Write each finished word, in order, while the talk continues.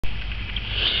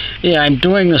Yeah, I'm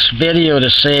doing this video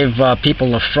to save people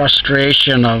the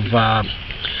frustration of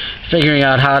figuring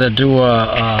out how to do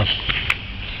a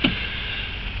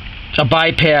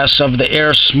bypass of the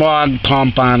Air Smog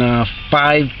Pump on a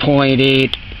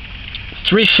 5.8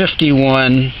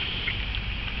 351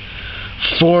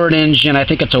 Ford engine. I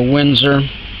think it's a Windsor.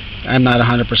 I'm not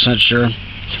 100% sure.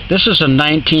 This is a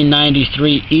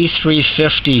 1993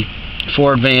 E350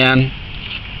 Ford van.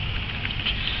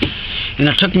 And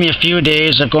it took me a few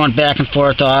days of going back and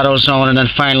forth to AutoZone, and then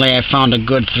finally I found a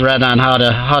good thread on how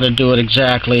to do it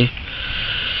exactly.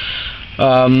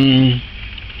 Once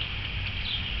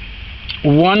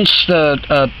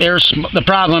the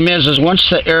problem is once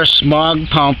the air smog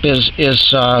pump is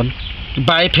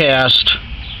bypassed,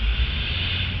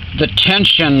 the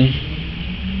tension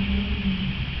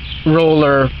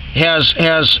roller has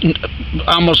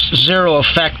almost zero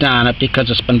effect on it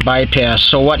because it's been bypassed.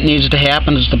 So what needs to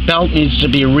happen is the belt needs to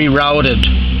be rerouted.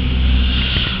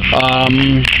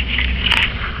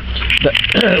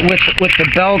 With the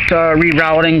belt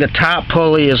rerouting, the top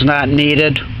pulley is not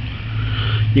needed.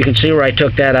 You can see where I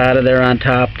took that out of there on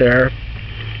top there.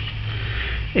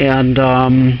 And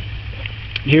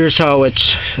here's how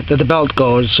the belt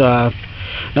goes.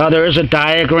 Now there is a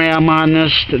diagram on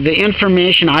this. The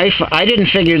information, I didn't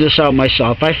figure this out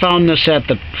myself. I found this at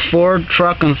the Ford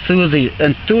Truck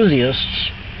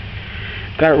Enthusiasts.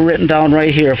 Got it written down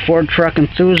right here. Ford Truck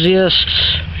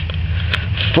Enthusiasts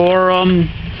Forum.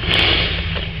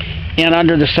 And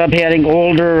under the subheading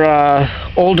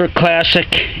older classic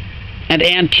and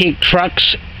antique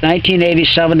trucks,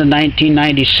 1987 to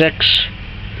 1996.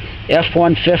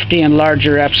 F-150 and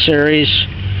larger F-Series.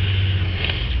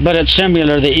 But it's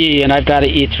similar to the E, and I've got an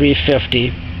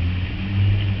E350.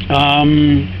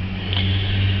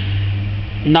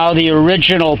 Now the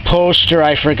original poster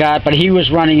I forgot, but he was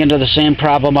running into the same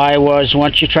problem I was.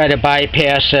 Once you try to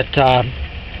bypass it,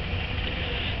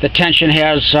 the tension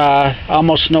has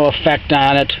almost no effect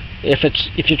on it if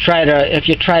you try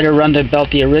to run the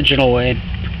belt the original way.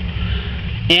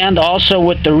 And also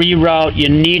with the reroute, you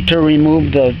need to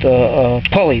remove the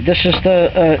pulley. This is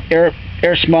the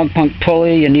Air Smog Pump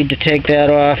pulley. You need to take that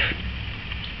off.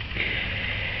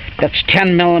 That's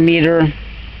 10 millimeter.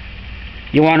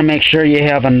 You want to make sure you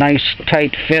have a nice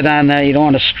tight fit on that. You don't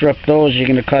want to strip those. You're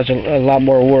going to cause a lot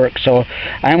more work. So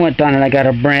I went down and I got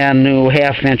a brand new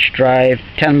 1/2 inch drive,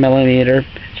 10 millimeter.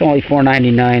 It's only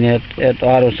 $4.99 at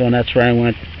AutoZone. That's where I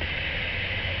went.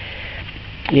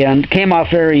 Yeah, and it came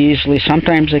off very easily.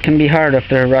 Sometimes it can be hard if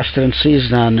they're rusted and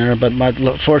seized on there, but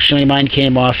fortunately mine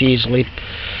came off easily.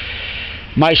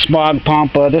 My smog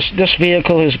pump, this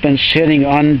vehicle has been sitting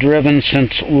undriven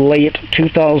since late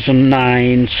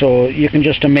 2009, so you can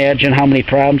just imagine how many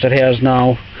problems it has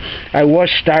now. I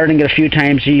was starting it a few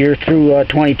times a year through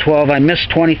 2012. I missed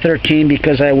 2013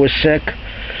 because I was sick.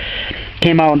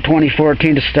 Came out in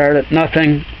 2014 to start it,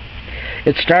 nothing.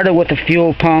 It started with the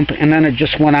fuel pump, and then it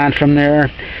just went on from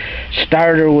there.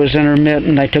 Starter was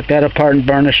intermittent. I took that apart and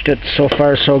burnished it. So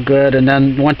far, so good. And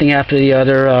then one thing after the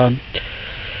other.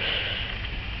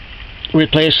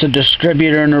 Replaced the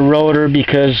distributor and the rotor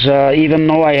because even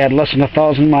though I had less than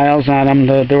 1,000 miles on them,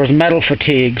 there was metal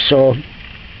fatigue. So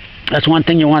that's one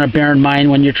thing you want to bear in mind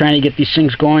when you're trying to get these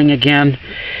things going again.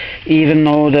 Even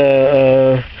though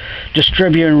the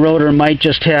distributor and rotor might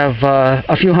just have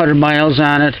a few hundred miles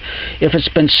on it, if it's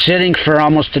been sitting for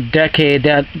almost a decade,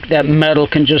 that metal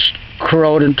can just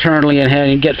corrode internally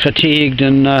and get fatigued,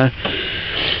 and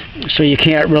so you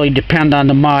can't really depend on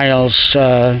the miles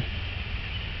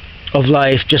of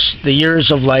life. Just the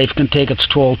years of life can take its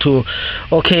toll too.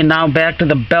 Okay, now back to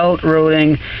the belt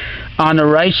routing. On the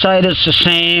right side it's the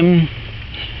same.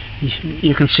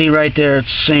 You can see right there it's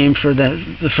the same for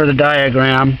the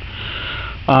diagram.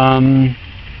 And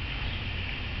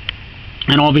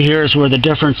over here is where the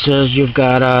difference is. You've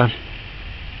got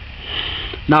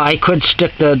now I could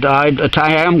stick I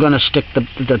am going to stick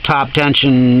the top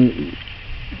tension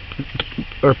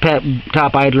or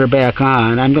top idler back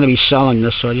on. I'm going to be selling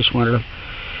this, so I just wanted to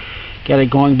get it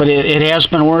going. But it has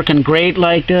been working great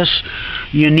like this.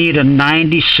 You need a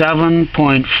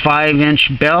 97.5 inch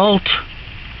belt.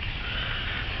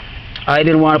 I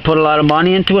didn't want to put a lot of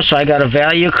money into it, so I got a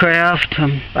Valuecraft.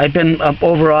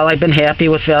 Overall I've been happy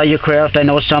with Valuecraft. I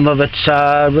know some of it's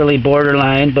really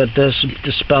borderline, but this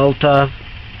belt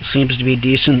seems to be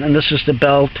decent. And this is the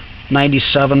belt,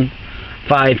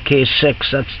 97.5K6.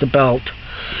 That's the belt.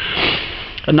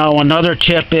 Now another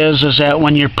tip is that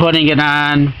when you're putting it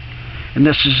on, and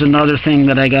this is another thing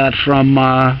that I got from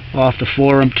off the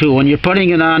forum too, when you're putting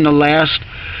it on, the last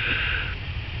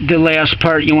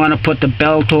part you want to put the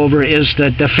belt over is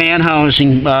the fan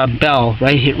housing bell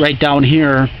right down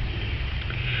here.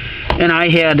 and I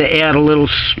had to add a little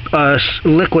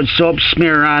liquid soap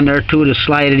smear on there too to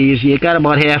slide it easy. It got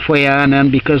about halfway on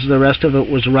then because the rest of it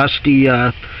was rusty.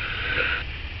 It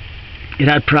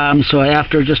had problems, so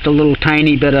after just a little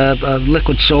tiny bit of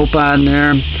liquid soap on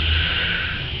there,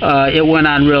 it went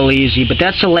on real easy. But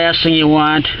that's the last thing you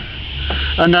want.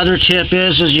 Another tip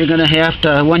is you're going to have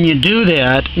to, when you do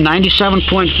that,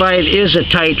 97.5 is a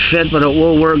tight fit, but it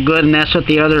will work good, and that's what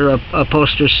the other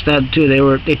posters said too.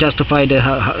 They testified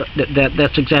to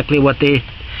that's exactly what they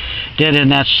did,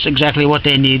 and that's exactly what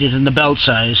they needed in the belt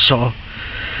size. So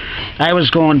I was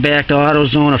going back to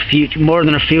AutoZone more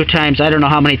than a few times. I don't know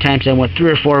how many times I went,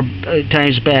 3 or 4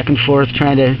 times back and forth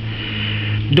trying to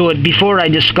do it before I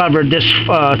discovered this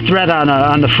thread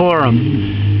on the forum.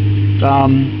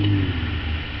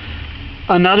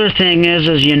 Another thing is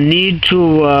you need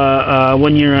to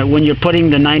when you're putting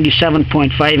the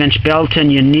 97.5-inch belt in,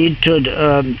 you need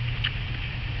to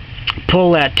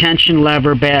pull that tension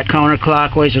lever back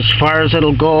counterclockwise as far as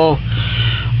it'll go,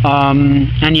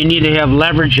 and you need to have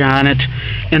leverage on it.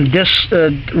 And this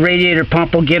radiator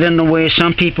pump will get in the way.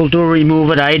 Some people do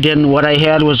remove it. I didn't. What I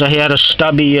had was a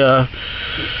stubby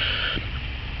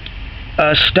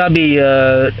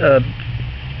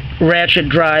ratchet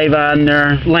drive on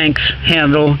there, length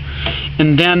handle,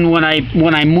 and then when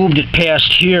I moved it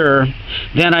past here,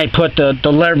 then I put the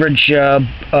leverage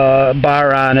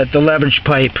bar on it, the leverage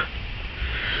pipe,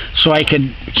 so I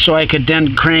could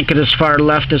then crank it as far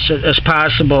left as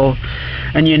possible.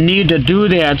 And you need to do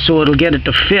that so it'll get it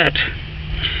to fit.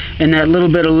 And that little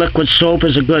bit of liquid soap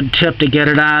is a good tip to get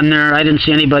it on there. I didn't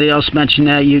see anybody else mention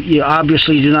that. You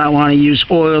obviously do not want to use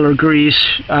oil or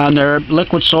grease on there.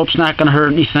 Liquid soap's not going to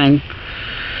hurt anything.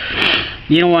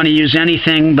 You don't want to use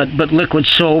anything but liquid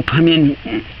soap. I mean,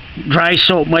 dry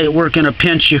soap might work in a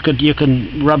pinch. You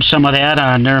can rub some of that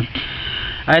on there.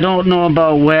 I don't know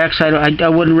about wax. I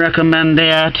wouldn't recommend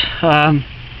that.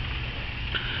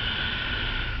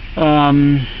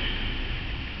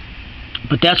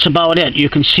 But that's about it. You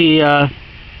can see now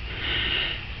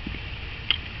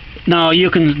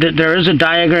there is a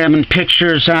diagram and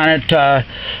pictures on it.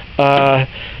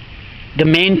 The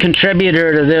main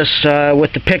contributor to this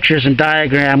with the pictures and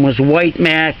diagram was White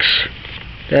Max.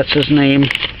 That's his name,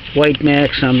 White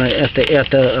Max.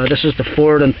 This is the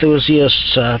Ford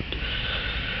Enthusiasts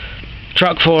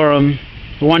truck forum.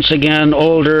 Once again,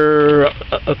 older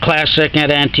classic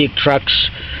and antique trucks.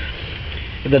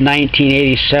 The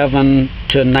 1987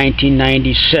 to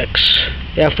 1996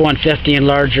 F-150 and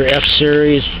larger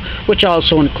F-Series, which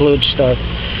also includes the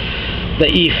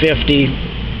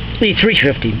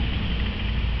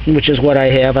E350, which is what I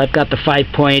have. I've got the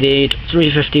 5.8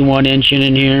 351 engine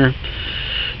in here,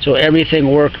 so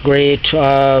everything worked great.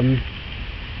 There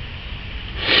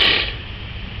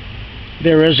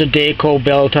is a Dayco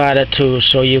belt on it too,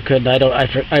 so you could.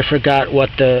 I forgot what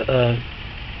the.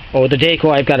 Oh, the Dayco,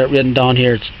 I've got it written down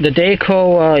here. It's the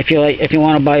Dayco, if you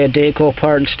want to buy a Dayco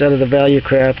part instead of the Value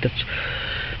Craft,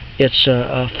 it's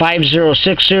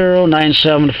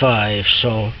 5060975.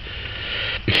 So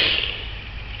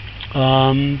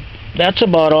that's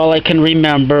about all I can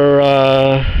remember.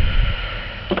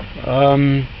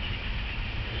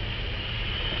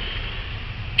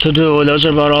 To do. Those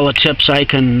are about all the tips I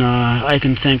can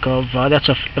think of. That's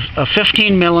a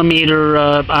 15 millimeter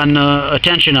on a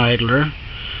tension idler,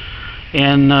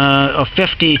 and a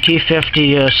 50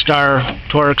 T50 star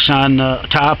Torx on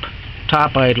top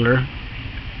idler,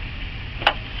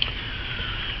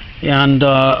 and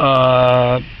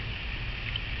I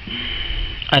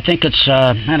think it's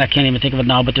and I can't even think of it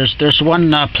now, but there's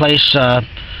one place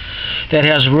that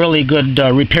has really good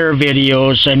repair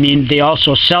videos. I mean, they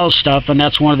also sell stuff, and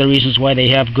that's one of the reasons why they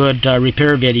have good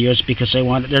repair videos, because they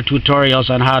want their tutorials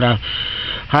on how to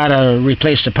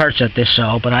replace the parts that they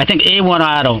sell. But I think A1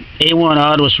 Auto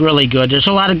is really good. There's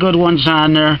a lot of good ones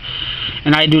on there,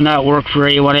 and I do not work for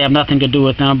A1. I have nothing to do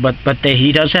with them, but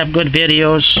he does have good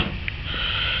videos,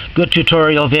 good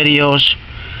tutorial videos.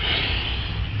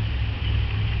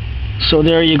 So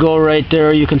there you go, right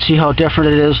there. You can see how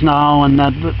different it is now, and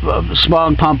that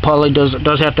smog pump pulley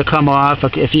does have to come off.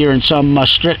 If you're in some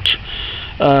strict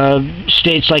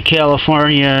states like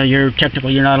California, you're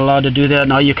not allowed to do that.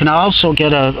 Now you can also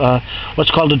get a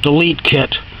what's called a delete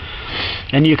kit,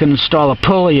 and you can install a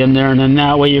pulley in there, and then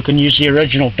that way you can use the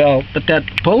original belt. But that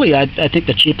pulley, I think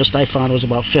the cheapest I found was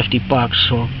about $50.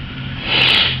 So.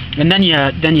 And then you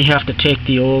have to take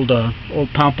the old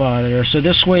pump out of there. So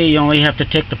this way you only have to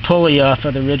take the pulley off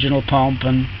of the original pump,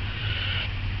 and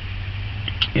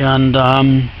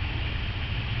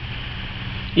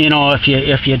you know,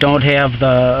 if you don't have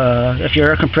the if your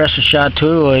air compressor shot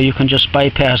too, you can just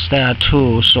bypass that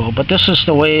too. So, but this is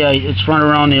the way it's run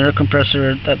around the air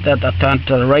compressor. That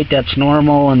to the right, that's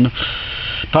normal, and the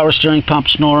power steering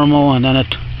pump's normal, and then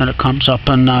it comes up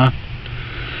and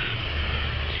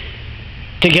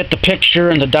to get the picture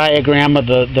and the diagram of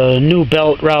the new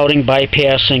belt routing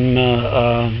bypassing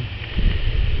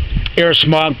air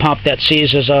smog pump that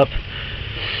seizes up,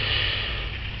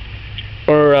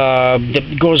 or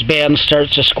that goes bad and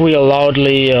starts to squeal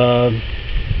loudly,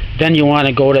 then you want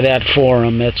to go to that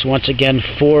forum. It's once again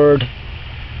Ford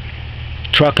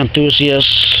Truck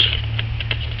Enthusiasts,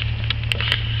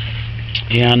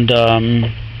 and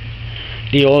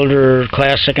the older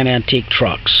classic and antique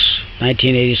trucks,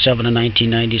 1987 and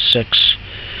 1996.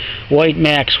 White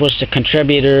Max was the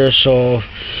contributor, so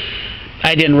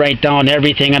I didn't write down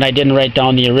everything, and I didn't write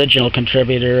down the original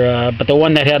contributor, but the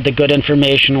one that had the good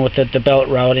information with the belt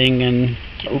routing and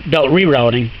belt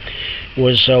rerouting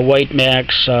was White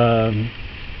Max, and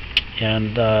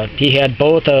he had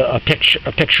both a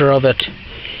picture of it,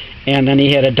 and then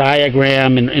he had a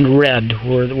diagram in red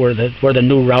where the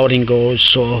new routing goes.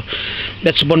 So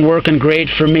that's been working great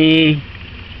for me.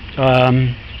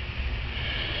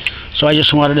 So I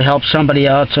just wanted to help somebody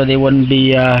out so they wouldn't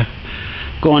be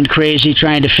going crazy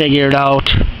trying to figure it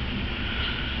out.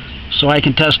 So I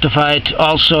can testify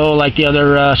also, like the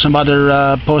other some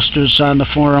other posters on the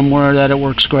forum, where that it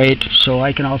works great. So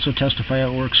I can also testify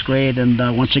it works great. And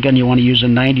once again, you want to use a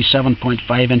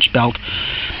 97.5-inch belt.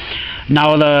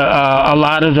 Now a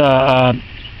lot of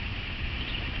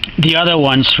the other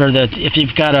ones, for if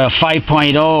you've got a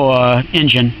 5.0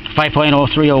 engine, 5.0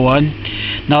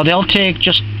 301, now they'll take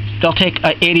a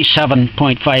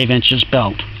 87.5 inches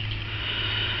belt.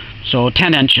 So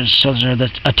 10 inches. So there's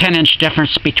a 10-inch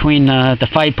difference between the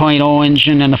 5.0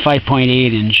 engine and the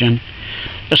 5.8 engine,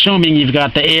 assuming you've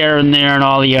got the air in there and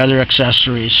all the other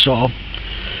accessories. So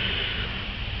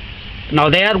now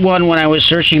that one, when I was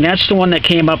searching, that's the one that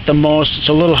came up the most. It's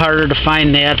a little harder to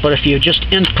find that, but if you just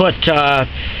input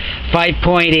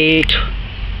 5.8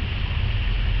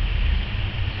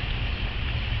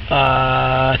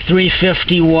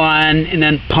 351 and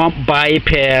then pump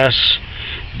bypass,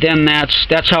 then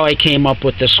that's how I came up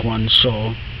with this one.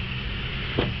 So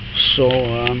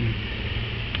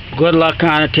good luck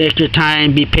on it. Take your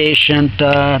time, be patient,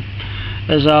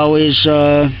 as always.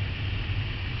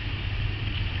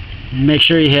 Make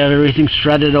sure you have everything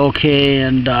threaded okay,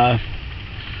 and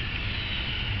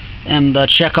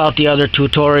check out the other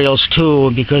tutorials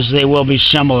too, because they will be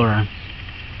similar.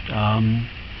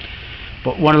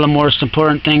 But one of the most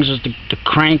important things is to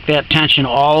crank that tension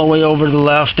all the way over to the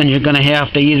left, and you're going to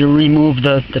have to either remove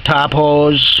the top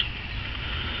hose,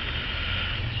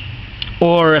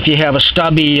 or if you have a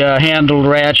stubby handled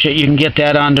ratchet, you can get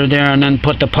that under there and then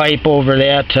put the pipe over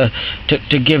that to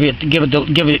give you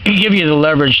the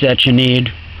leverage that you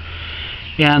need.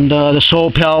 And the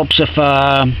soap helps if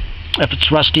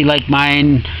it's rusty like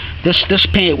mine. This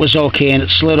paint was okay, and it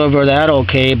slid over that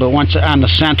okay, but once on the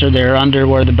center there, under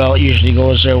where the belt usually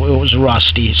goes, there, it was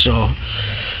rusty. So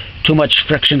too much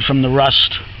friction from the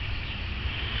rust.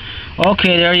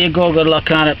 Okay, there you go. Good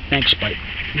luck on it. Thanks, bye.